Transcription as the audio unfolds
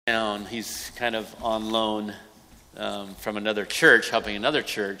town. He's kind of on loan from another church, helping another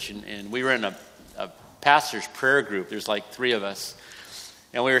church, and we were in a pastor's prayer group. There's like 3 of us,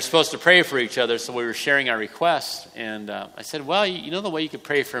 and we were supposed to pray for each other, so we were sharing our requests, and I said, well, you know the way you could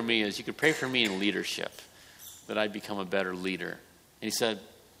pray for me is you could pray for me in leadership, that I'd become a better leader. And he said,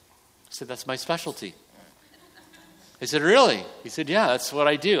 that's my specialty. I said, really? He said, yeah, that's what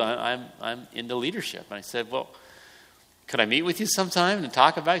I do. I'm into leadership. And I said, well, could I meet with you sometime and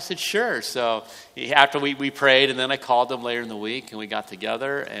talk about it? He said, sure. So after we prayed, and then I called him later in the week, and we got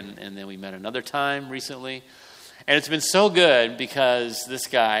together, and then we met another time recently. And it's been so good because this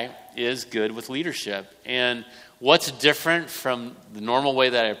guy is good with leadership. And what's different from the normal way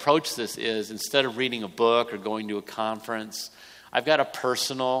that I approach this is instead of reading a book or going to a conference, I've got a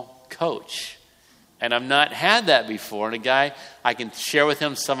personal coach. And I've not had that before. And a guy, I can share with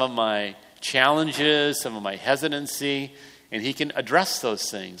him some of my challenges, some of my hesitancy, and he can address those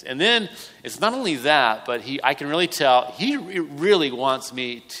things. And then it's not only that, but I can really tell he really wants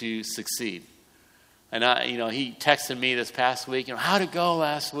me to succeed. And he texted me this past week, how'd it go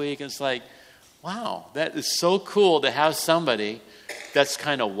last week? And it's like, wow, that is so cool to have somebody that's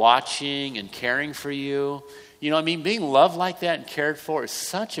kind of watching and caring for you. Being loved like that and cared for is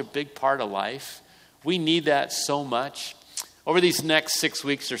such a big part of life. We need that so much. Over these next 6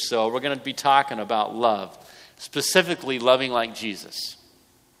 weeks or so, we're going to be talking about love, specifically loving like Jesus.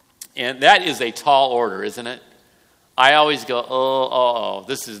 And that is a tall order, isn't it? I always go,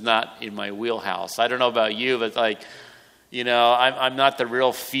 this is not in my wheelhouse. I don't know about you, but I'm not the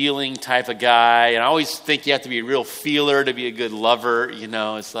real feeling type of guy. And I always think you have to be a real feeler to be a good lover.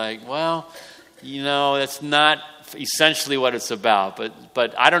 It's like, that's not essentially what it's about.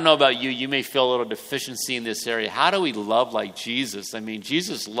 But I don't know about you. You may feel a little deficiency in this area. How do we love like Jesus?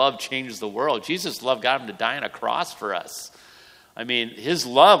 Jesus' love changes the world. Jesus' love got him to die on a cross for us. His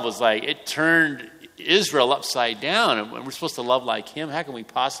love was like, it turned Israel upside down, and we're supposed to love like him. How can we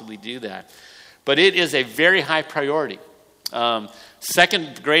possibly do that? But it is a very high priority.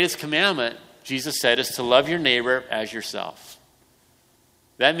 Second greatest commandment, Jesus said, is to love your neighbor as yourself.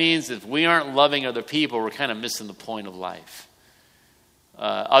 That means if we aren't loving other people, we're kind of missing the point of life.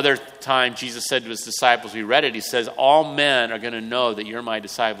 Other time, Jesus said to his disciples, we read it, he says, all men are going to know that you're my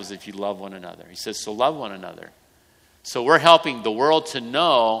disciples if you love one another. He says, so love one another. So we're helping the world to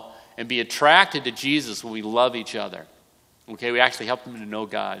know and be attracted to Jesus when we love each other. Okay, we actually help them to know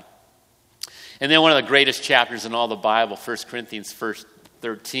God. And then one of the greatest chapters in all the Bible, 1 Corinthians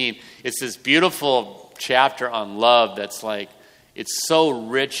 13, it's this beautiful chapter on love that's like, it's so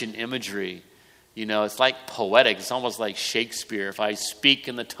rich in imagery. It's like poetic. It's almost like Shakespeare. If I speak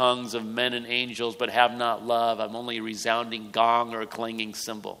in the tongues of men and angels but have not love, I'm only a resounding gong or a clanging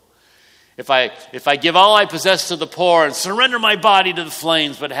cymbal. If I give all I possess to the poor and surrender my body to the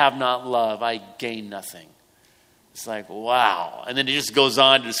flames but have not love, I gain nothing. It's like, wow. And then it just goes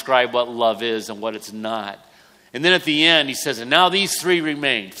on to describe what love is and what it's not. And then at the end, he says, and now these 3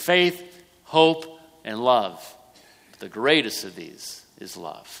 remain, faith, hope, and love. But the greatest of these is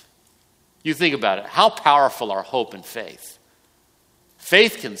love. You think about it. How powerful are hope and faith?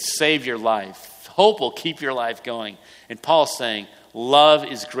 Faith can save your life. Hope will keep your life going. And Paul's saying, love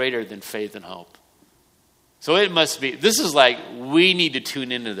is greater than faith and hope. So it must be, this is like, we need to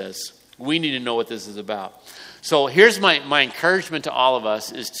tune into this. We need to know what this is about. So here's my encouragement to all of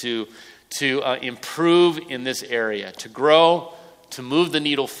us is to improve in this area, to grow, to move the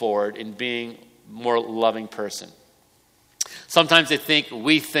needle forward in being a more loving person. Sometimes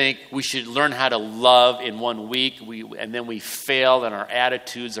we think we should learn how to love in 1 week, and then we fail in our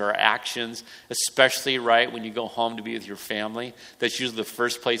attitudes or our actions, especially right when you go home to be with your family. That's usually the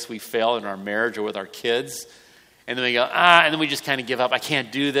first place we fail in our marriage or with our kids. And then we go, and then we just kind of give up. I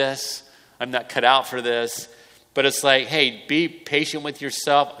can't do this. I'm not cut out for this. But it's like, hey, be patient with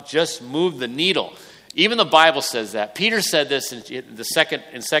yourself. Just move the needle. Even the Bible says that. Peter said this in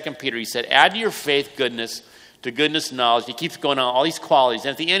 2 Peter. He said, add to your faith goodness, to goodness knowledge. He keeps going on all these qualities.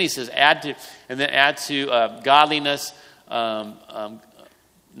 And at the end he says, add to godliness, add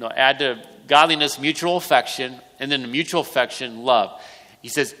to godliness, mutual affection, and then the mutual affection, love. He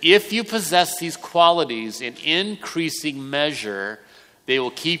says, if you possess these qualities in increasing measure, they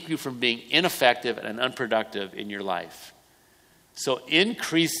will keep you from being ineffective and unproductive in your life. So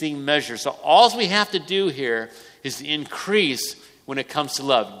increasing measure. So all we have to do here is to increase when it comes to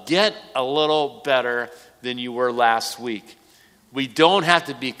love. Get a little better than you were last week. We don't have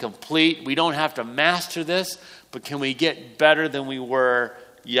to be complete. We don't have to master this, but can we get better than we were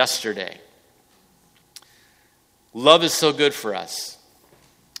yesterday? Love is so good for us.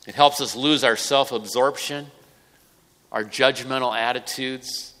 It helps us lose our self-absorption, our judgmental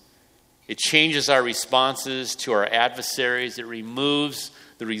attitudes. It changes our responses to our adversaries. It removes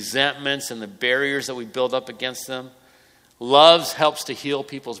the resentments and the barriers that we build up against them. Love helps to heal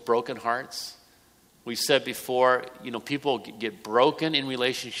people's broken hearts. We've said before, people get broken in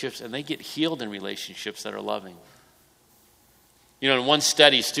relationships and they get healed in relationships that are loving. In one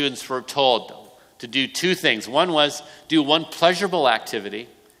study, students were told to do two things. One was do one pleasurable activity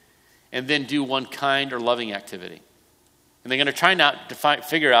and then do one kind or loving activity. And they're going to try now to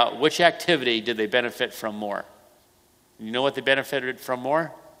figure out which activity did they benefit from more. And you know what they benefited from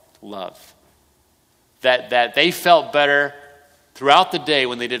more? Love. That they felt better throughout the day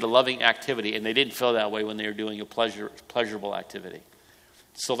when they did a loving activity, and they didn't feel that way when they were doing a pleasurable activity.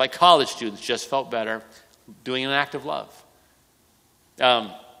 So like college students just felt better doing an act of love.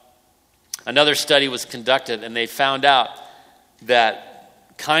 Another study was conducted, and they found out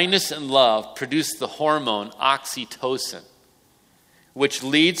that kindness and love produce the hormone oxytocin, which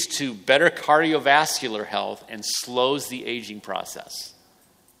leads to better cardiovascular health and slows the aging process.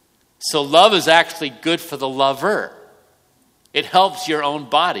 So love is actually good for the lover. It helps your own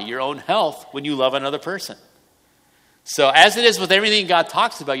body, your own health when you love another person. So as it is with everything God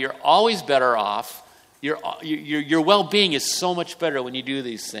talks about, you're always better off. Your well-being is so much better when you do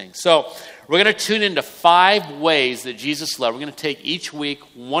these things. So we're going to tune into 5 ways that Jesus loved. We're going to take each week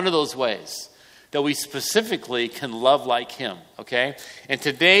one of those ways that we specifically can love like him, okay? And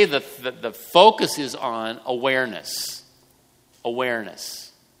today the focus is on awareness.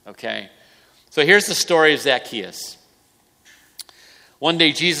 Awareness, okay? So here's the story of Zacchaeus. One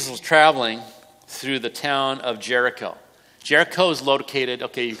day Jesus was traveling through the town of Jericho. Jericho is located,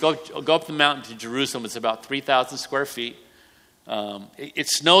 you go up the mountain to Jerusalem. It's about 3,000 square feet. It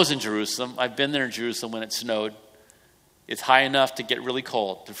snows in Jerusalem. I've been there in Jerusalem when it snowed. It's high enough to get really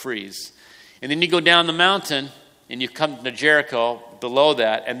cold, to freeze. And then you go down the mountain and you come to Jericho below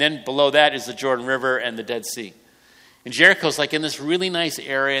that. And then below that is the Jordan River and the Dead Sea. And Jericho's like in this really nice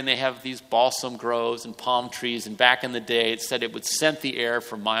area, and they have these balsam groves and palm trees. And back in the day, it said it would scent the air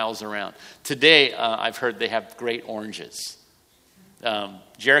for miles around. Today, I've heard they have great oranges.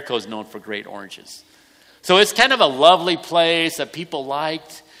 Jericho is known for great oranges. So it's kind of a lovely place that people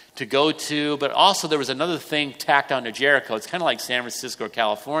liked to go to. But also there was another thing tacked onto Jericho. It's kind of like San Francisco or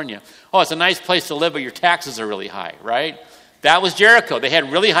California. Oh, it's a nice place to live, but your taxes are really high, right? That was Jericho. They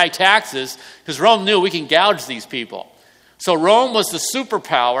had really high taxes because Rome knew we can gouge these people. So Rome was the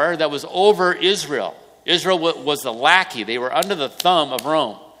superpower that was over Israel. Israel was the lackey. They were under the thumb of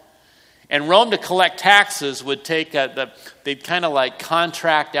Rome. And Rome, to collect taxes, would take they'd kind of like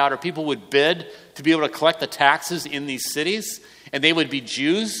contract out, or people would bid to be able to collect the taxes in these cities. And they would be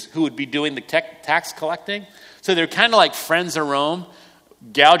Jews who would be doing the tax collecting. So they're kind of like friends of Rome,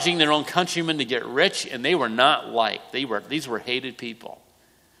 gouging their own countrymen to get rich, and they were not liked. These were hated people.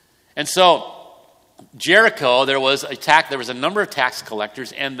 And so Jericho, there was a number of tax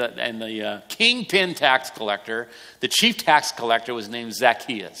collectors, and the kingpin tax collector, the chief tax collector, was named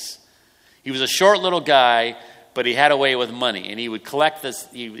Zacchaeus. He was a short little guy, but he had a way with money, and he would collect this.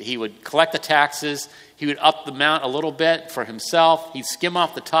 He would collect the taxes. He would up the amount a little bit for himself. He'd skim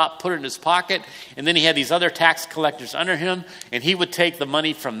off the top, put it in his pocket, and then he had these other tax collectors under him, and he would take the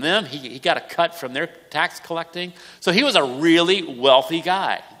money from them. He got a cut from their tax collecting. So he was a really wealthy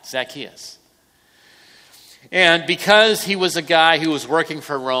guy, Zacchaeus. And because he was a guy who was working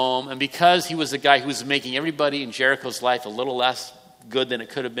for Rome, and because he was a guy who was making everybody in Jericho's life a little less good than it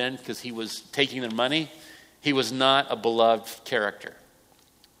could have been because he was taking their money, he was not a beloved character.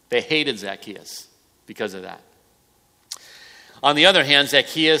 They hated Zacchaeus because of that. On the other hand,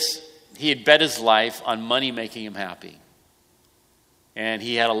 Zacchaeus, he had bet his life on money making him happy. And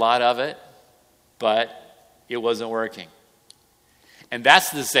he had a lot of it, but it wasn't working. And that's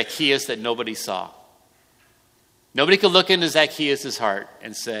the Zacchaeus that nobody saw. Nobody could look into Zacchaeus' heart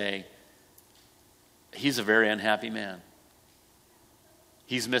and say, he's a very unhappy man.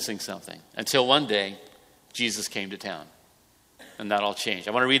 He's missing something. Until one day, Jesus came to town. And that all changed.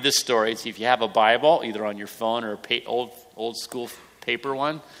 I want to read this story. See if you have a Bible, either on your phone or old school paper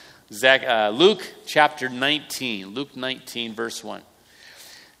one. Luke chapter 19. Luke 19, verse 1.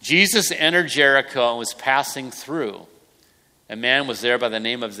 Jesus entered Jericho and was passing through. A man was there by the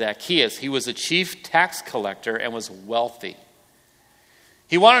name of Zacchaeus. He was a chief tax collector and was wealthy.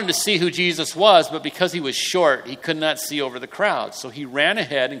 He wanted to see who Jesus was, but because he was short, he could not see over the crowd. So he ran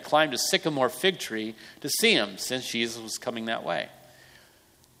ahead and climbed a sycamore fig tree to see him, since Jesus was coming that way.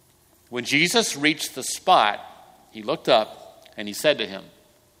 When Jesus reached the spot, he looked up and he said to him,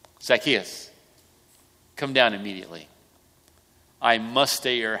 Zacchaeus, come down immediately. I must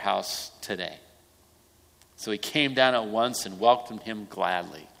stay at your house today. So he came down at once and welcomed him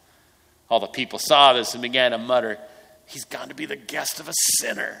gladly. All the people saw this and began to mutter, "He's gone to be the guest of a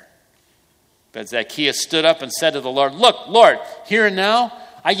sinner." But Zacchaeus stood up and said to the Lord, "Look, Lord, here and now,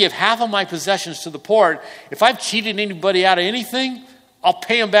 I give half of my possessions to the poor. If I've cheated anybody out of anything, I'll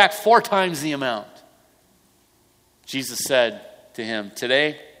pay him back 4 times the amount." Jesus said to him,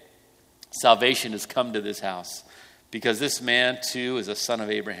 "Today, salvation has come to this house, because this man too is a son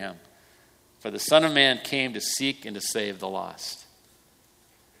of Abraham. For the Son of Man came to seek and to save the lost."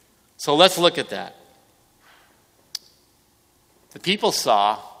 So let's look at that. The people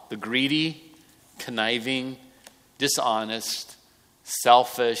saw the greedy, conniving, dishonest,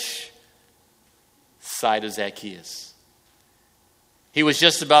 selfish side of Zacchaeus. He was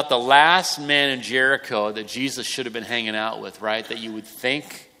just about the last man in Jericho that Jesus should have been hanging out with, right? That you would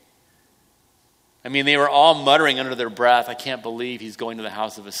think. I mean, they were all muttering under their breath, "I can't believe he's going to the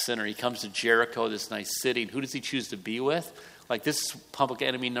house of a sinner." He comes to Jericho, this nice city, and who does he choose to be with? Like, this is public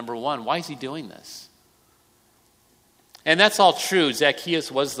enemy number 1. Why is he doing this? And that's all true.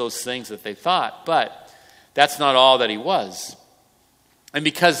 Zacchaeus was those things that they thought, but that's not all that he was. And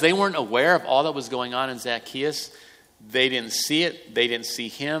because they weren't aware of all that was going on in Zacchaeus, they didn't see it, they didn't see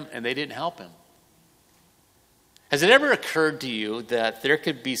him, and they didn't help him. Has it ever occurred to you that there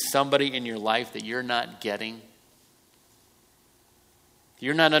could be somebody in your life that you're not getting?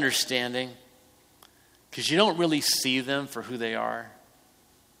 You're not understanding? Because you don't really see them for who they are?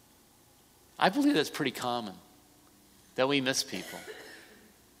 I believe that's pretty common, that we miss people.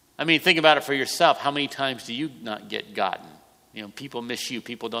 I mean, think about it for yourself. How many times do you not get gotten? You know, people miss you.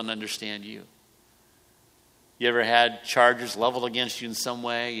 People don't understand you. You ever had charges leveled against you in some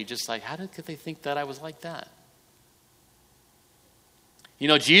way? You're just like, how could they think that I was like that? You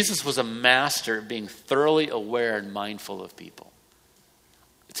know, Jesus was a master at being thoroughly aware and mindful of people.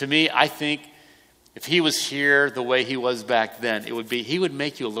 To me, I think if he was here the way he was back then, he would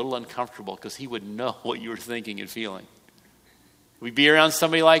make you a little uncomfortable because he would know what you were thinking and feeling. We'd be around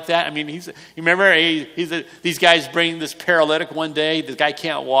somebody like that. I mean, you remember these guys bring this paralytic one day. The guy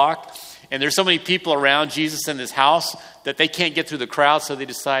can't walk. And there's so many people around Jesus in his house that they can't get through the crowd. So they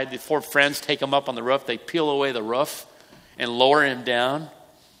decide, the 4 friends take him up on the roof. They peel away the roof and lower him down.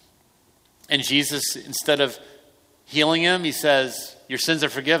 And Jesus, instead of healing him, he says, "Your sins are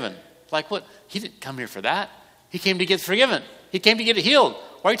forgiven." Like, what? He didn't come here for that. He came to get forgiven. He came to get healed.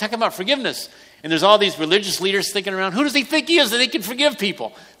 Why are you talking about forgiveness? And there's all these religious leaders thinking around, who does he think he is that he can forgive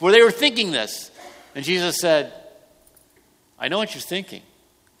people? Well, they were thinking this. And Jesus said, "I know what you're thinking.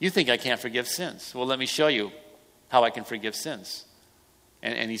 You think I can't forgive sins. Well, let me show you how I can forgive sins."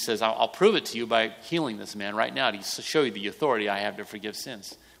 And he says, I'll prove it to you by healing this man right now to show you the authority I have to forgive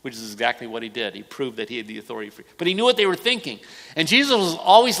sins, which is exactly what he did. He proved that he had the authority. But he knew what they were thinking. And Jesus was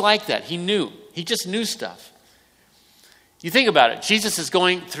always like that. He knew. He just knew stuff. You think about it. Jesus is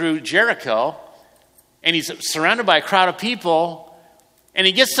going through Jericho, and he's surrounded by a crowd of people, and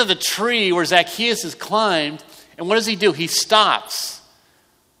he gets to the tree where Zacchaeus has climbed, and what does he do? He stops.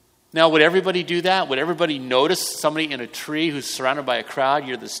 Now, would everybody do that? Would everybody notice somebody in a tree who's surrounded by a crowd?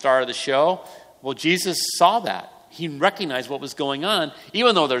 You're the star of the show. Well, Jesus saw that. He recognized what was going on,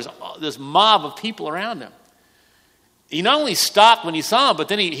 even though there's this mob of people around him. He not only stopped when he saw him, but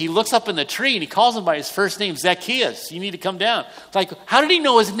then he looks up in the tree and he calls him by his first name, "Zacchaeus, you need to come down." Like, how did he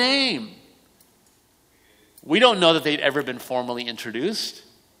know his name? We don't know that they'd ever been formally introduced.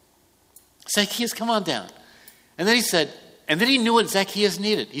 "Zacchaeus, come on down." And then he said, and then he knew what Zacchaeus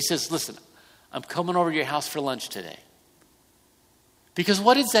needed. He says, "Listen, I'm coming over to your house for lunch today." Because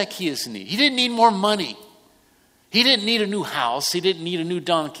what did Zacchaeus need? He didn't need more money. He didn't need a new house. He didn't need a new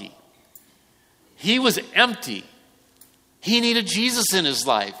donkey. He was empty. He needed Jesus in his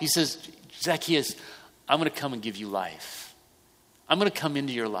life. He says, "Zacchaeus, I'm going to come and give you life. I'm going to come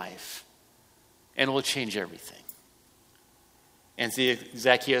into your life, and it will change everything." And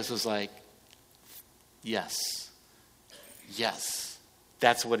Zacchaeus was like, yes,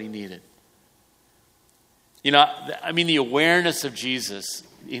 that's what he needed. You know, I mean, the awareness of Jesus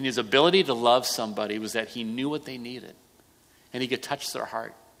in his ability to love somebody was that he knew what they needed, and he could touch their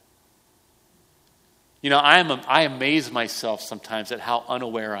heart. You know, I amaze myself sometimes at how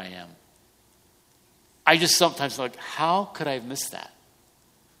unaware I am. I just sometimes like, how could I have missed that?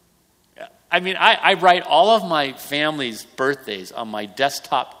 I mean, I write all of my family's birthdays on my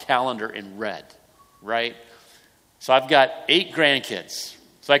desktop calendar in red, right? So I've got 8 grandkids.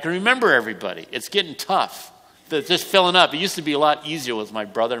 So I can remember everybody. It's getting tough. It's just filling up. It used to be a lot easier with my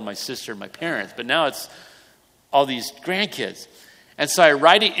brother and my sister and my parents. But now it's all these grandkids. And so I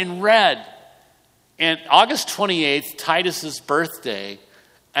write it in red. And August 28th, Titus's birthday.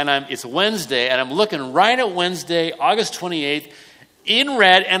 And it's Wednesday. And I'm looking right at Wednesday, August 28th. in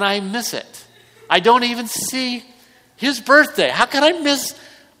red, and I miss it. I don't even see his birthday. How could I miss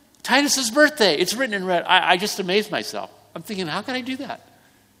Titus's birthday? It's written in red. I just amazed myself. I'm thinking, how can I do that?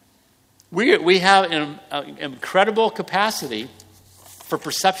 We have an incredible capacity for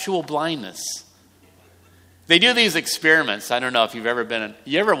perceptual blindness. They do these experiments. I don't know if you've ever been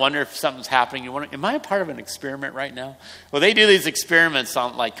you ever wonder if something's happening? You wonder, am I a part of an experiment right now? Well, they do these experiments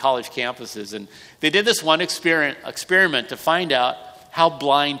on like college campuses, and they did this one experiment to find out how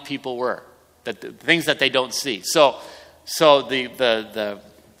blind people were, that the things that they don't see. So the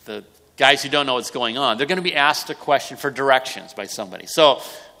guys who don't know what's going on, they're going to be asked a question for directions by somebody. So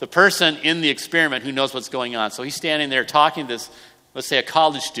the person in the experiment who knows what's going on, so he's standing there talking to this, let's say a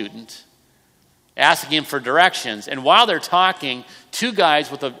college student, asking him for directions. And while they're talking, two guys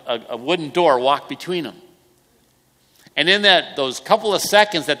with a wooden door walk between them. And in those couple of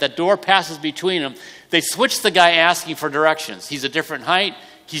seconds that the door passes between them, they switch the guy asking for directions. He's a different height.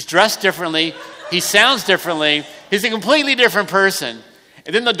 He's dressed differently. He sounds differently. He's a completely different person.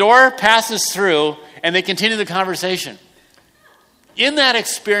 And then the door passes through, and they continue the conversation. In that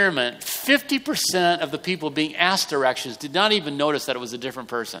experiment, 50% of the people being asked directions did not even notice that it was a different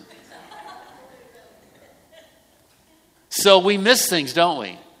person. So we miss things, don't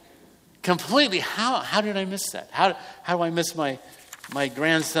we? Completely. How did I miss that? How do I miss my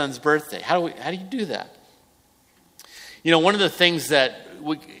grandson's birthday? How do you do that? You know, one of the things that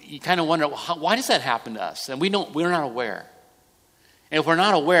you kind of wonder, why does that happen to us? And we're not aware. And if we're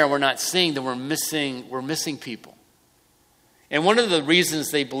not aware, we're not seeing, then we're missing people. And one of the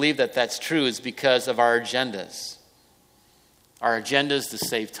reasons they believe that that's true is because of our agendas. Our agendas to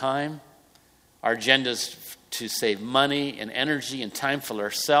save time, our agendas to save money and energy and time for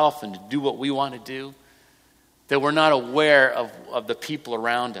ourselves and to do what we want to do, that we're not aware of the people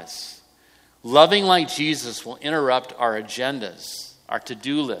around us. Loving like Jesus will interrupt our agendas, our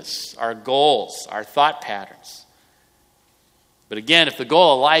to-do lists, our goals, our thought patterns. But again, if the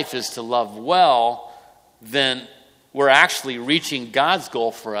goal of life is to love well, then we're actually reaching God's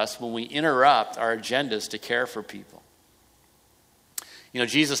goal for us when we interrupt our agendas to care for people. You know,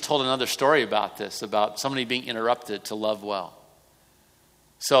 Jesus told another story about this, about somebody being interrupted to love well.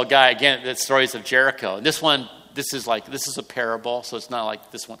 So a guy, again, the stories of Jericho. And this is a parable, so it's not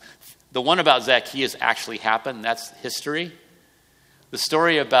like this one. The one about Zacchaeus actually happened. That's history. The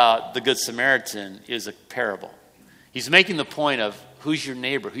story about the Good Samaritan is a parable. He's making the point of who's your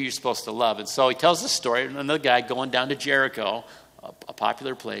neighbor, who you're supposed to love. And so he tells the story of another guy going down to Jericho, a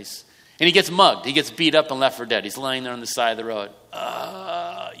popular place, and he gets mugged. He gets beat up and left for dead. He's lying there on the side of the road.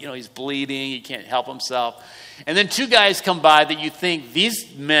 He's bleeding. He can't help himself. And then two guys come by that you think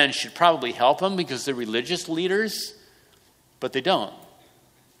these men should probably help him because they're religious leaders, but they don't.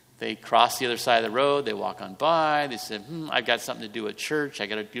 They cross the other side of the road. They walk on by. They said, I've got something to do at church. I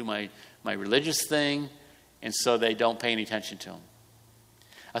got to do my religious thing. And so they don't pay any attention to him.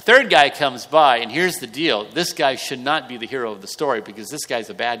 A third guy comes by, and here's the deal. This guy should not be the hero of the story because this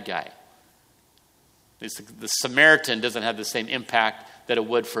guy's a bad guy. The Samaritan doesn't have the same impact that it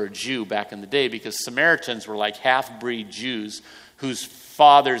would for a Jew back in the day because Samaritans were like half-breed Jews whose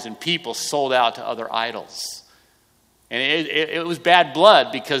fathers and people sold out to other idols. And it was bad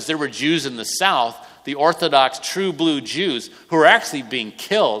blood because there were Jews in the south, the Orthodox true blue Jews, who were actually being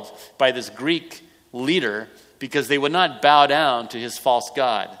killed by this Greek leader because they would not bow down to his false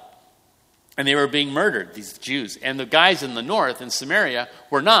god. And they were being murdered, these Jews. And the guys in the north, in Samaria,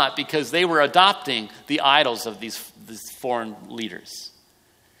 were not because they were adopting the idols of these foreign leaders.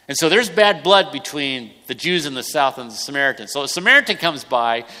 And so there's bad blood between the Jews in the south and the Samaritans. So a Samaritan comes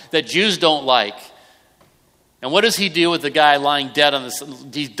by that Jews don't like. And what does he do with the guy lying dead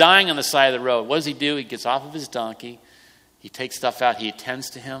he's dying on the side of the road? What does he do? He gets off of his donkey. He takes stuff out. He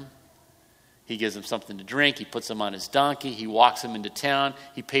attends to him. He gives him something to drink. He puts him on his donkey. He walks him into town.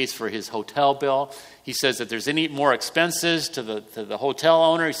 He pays for his hotel bill. He says if there's any more expenses to the hotel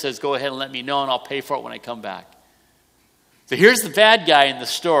owner, he says, go ahead and let me know and I'll pay for it when I come back. So here's the bad guy in the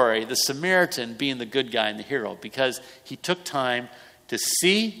story, the Samaritan being the good guy and the hero, because he took time to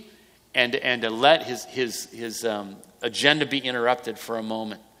see and to let his agenda be interrupted for a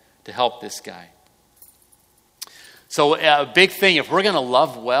moment to help this guy. So a big thing, if we're going to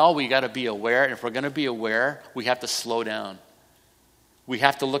love well, we got to be aware. And if we're going to be aware, we have to slow down. We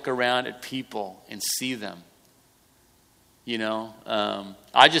have to look around at people and see them.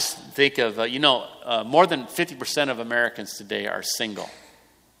 I just think of, more than 50% of Americans today are single.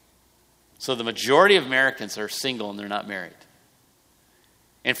 So the majority of Americans are single and they're not married.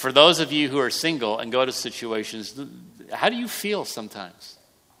 And for those of you who are single and go to situations, how do you feel sometimes?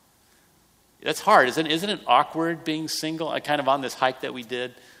 That's hard. Isn't it awkward being single? I kind of on this hike that we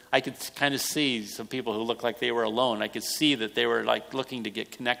did, I could kind of see some people who looked like they were alone. I could see that they were like looking to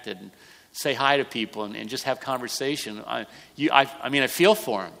get connected and say hi to people and just have conversation. I feel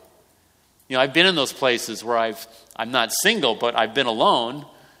for them. I've been in those places where I'm not single, but I've been alone,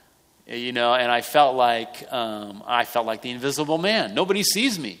 and I felt like the invisible man. Nobody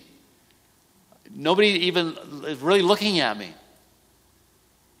sees me. Nobody even is really looking at me.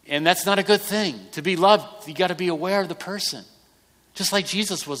 And that's not a good thing. To be loved, you got to be aware of the person. Just like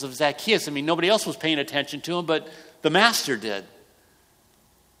Jesus was of Zacchaeus. Nobody else was paying attention to him, but the master did.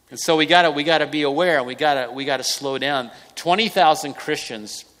 And so we got to be aware, and we got to slow down. 20,000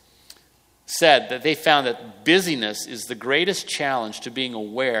 Christians said that they found that busyness is the greatest challenge to being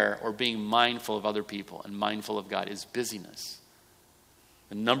aware or being mindful of other people and mindful of God is busyness.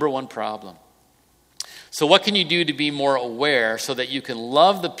 The number one problem. So what can you do to be more aware so that you can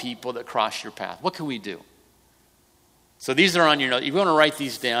love the people that cross your path? What can we do? So these are on your note. You want to write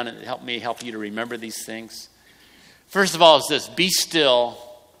these down and help you to remember these things. First of all is this: be still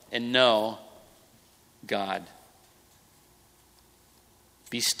and know God.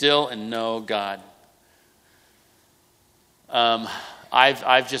 Be still and know God.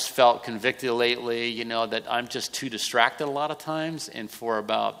 I've just felt convicted lately, that I'm just too distracted a lot of times. And for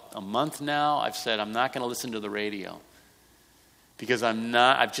about a month now, I've said I'm not going to listen to the radio because I'm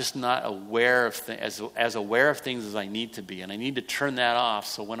just not aware of as aware of things as I need to be, and I need to turn that off.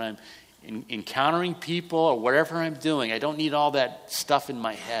 So when I'm encountering people or whatever I'm doing, I don't need all that stuff in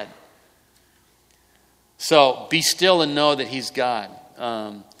my head. So be still and know that He's God.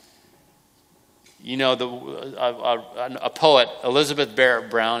 A poet, Elizabeth Barrett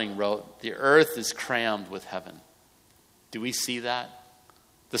Browning, wrote, "The earth is crammed with heaven." Do we see that?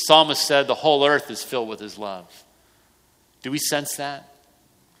 The psalmist said, "The whole earth is filled with His love." Do we sense that?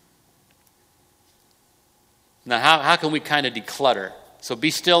 Now, how can we kind of declutter? So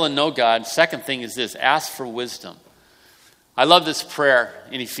be still and know God. Second thing is this: ask for wisdom. I love this prayer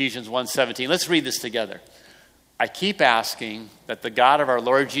in Ephesians 1:17. Let's read this together. I keep asking that the God of our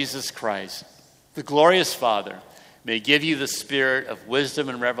Lord Jesus Christ, the glorious Father, may give you the spirit of wisdom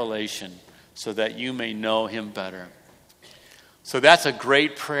and revelation so that you may know Him better. So that's a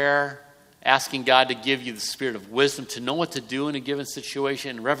great prayer, asking God to give you the spirit of wisdom to know what to do in a given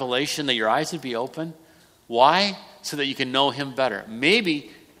situation, and revelation, that your eyes would be open. Why? So that you can know Him better.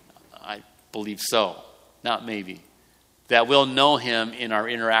 Maybe, I believe so, not maybe, that we'll know Him in our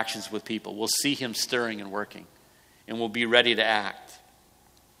interactions with people. We'll see Him stirring and working, and we'll be ready to act.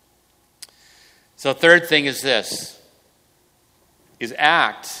 So third thing is this, is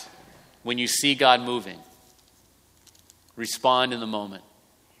act when you see God moving. Respond in the moment.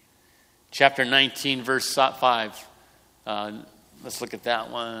 Chapter 19, verse 5. Let's look at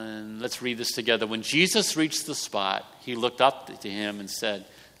that one. Let's read this together. When Jesus reached the spot, He looked up to him and said,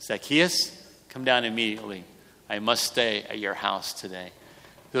 "Zacchaeus, come down immediately. I must stay at your house today."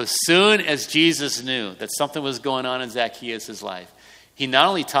 So as soon as Jesus knew that something was going on in Zacchaeus' life, He not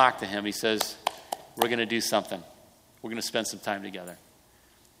only talked to him, He says, "We're going to do something. We're going to spend some time together."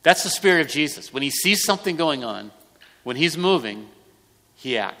 That's the spirit of Jesus. When He sees something going on, when He's moving,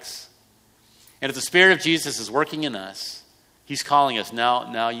 He acts. And if the spirit of Jesus is working in us, He's calling us,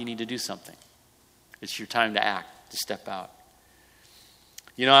 now you need to do something. It's your time to act, to step out.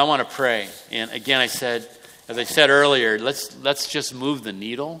 I want to pray. And again, as I said earlier, let's just move the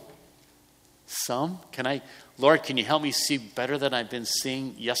needle some. Lord, can you help me see better than I've been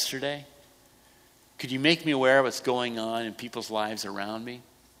seeing yesterday? Could you make me aware of what's going on in people's lives around me?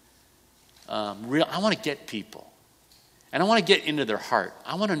 I want to get people. And I want to get into their heart.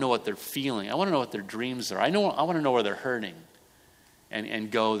 I want to know what they're feeling. I want to know what their dreams are. I want to know where they're hurting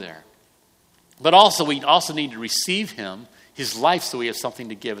and go there. But also, we also need to receive Him, His life, so we have something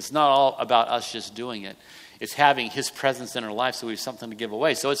to give. It's not all about us just doing it. It's having His presence in our life so we have something to give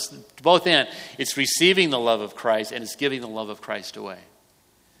away. So it's both and. It's receiving the love of Christ and it's giving the love of Christ away.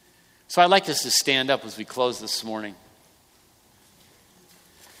 So I'd like us to stand up as we close this morning.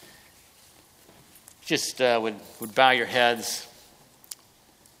 Just would bow your heads.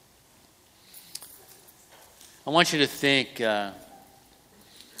 I want you to think, are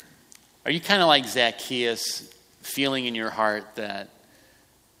you kind of like Zacchaeus, feeling in your heart that,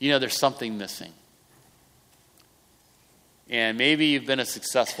 there's something missing? And maybe you've been a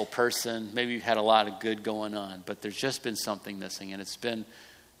successful person, maybe you've had a lot of good going on, but there's just been something missing, and it's been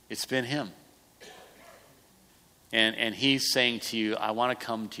Him. And He's saying to you, I want to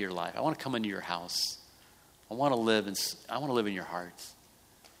come to your life. I want to come into your house. I want to live in your heart.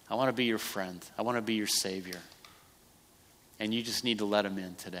 I want to be your friend. I want to be your Savior. And you just need to let Him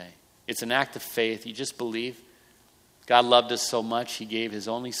in today. It's an act of faith. You just believe. God loved us so much, he gave his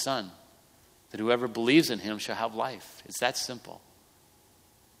only son, that whoever believes in him shall have life. It's that simple.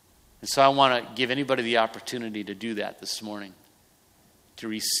 And so I want to give anybody the opportunity to do that this morning, to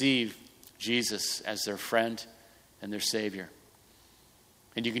receive Jesus as their friend and their Savior.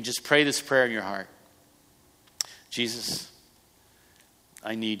 And you can just pray this prayer in your heart. Jesus,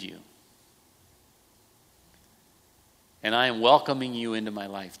 I need you. And I am welcoming you into my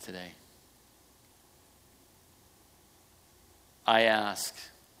life today. I ask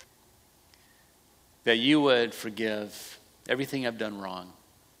that you would forgive everything I've done wrong,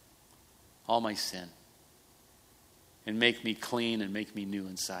 all my sin, and make me clean and make me new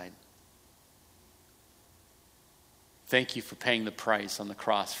inside. Thank you for paying the price on the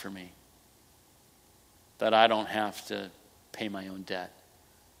cross for me, that I don't have to pay my own debt.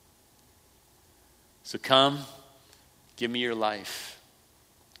 So come, give me your life.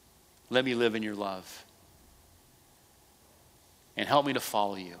 Let me live in your love. And help me to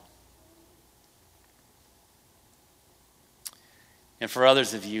follow you. And for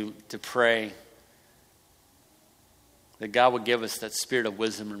others of you to pray that God would give us that spirit of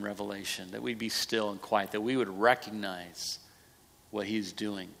wisdom and revelation, that we'd be still and quiet, that we would recognize what he's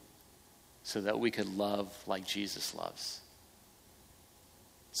doing so that we could love like Jesus loves.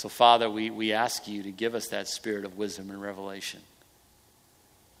 So, Father, we ask you to give us that spirit of wisdom and revelation,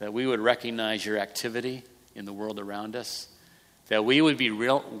 that we would recognize your activity in the world around us, that we would be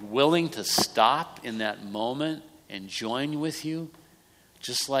willing to stop in that moment and join with you.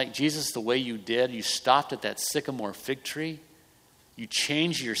 Just like Jesus, the way you did, you stopped at that sycamore fig tree. You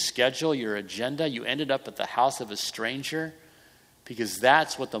changed your schedule, your agenda. You ended up at the house of a stranger because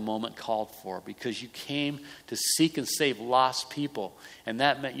that's what the moment called for. Because you came to seek and save lost people. And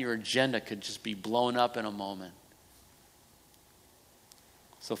that meant your agenda could just be blown up in a moment.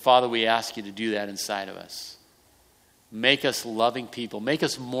 So, Father, we ask you to do that inside of us. Make us loving people. Make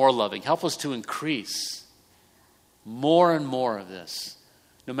us more loving. Help us to increase more and more of this.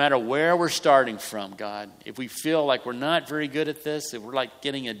 No matter where we're starting from, God, if we feel like we're not very good at this, if we're like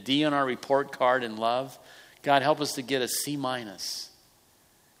getting a D on our report card in love, God, help us to get a C minus.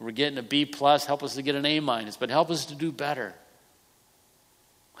 If we're getting a B plus, help us to get an A minus, but help us to do better.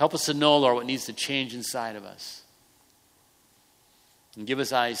 Help us to know, Lord, what needs to change inside of us. And give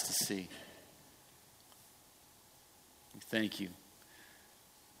us eyes to see. Thank you.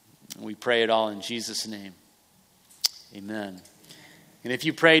 We pray it all in Jesus' name. Amen. And if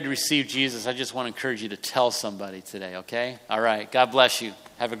you prayed to receive Jesus, I just want to encourage you to tell somebody today, okay? All right. God bless you.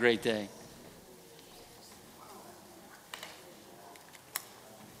 Have a great day.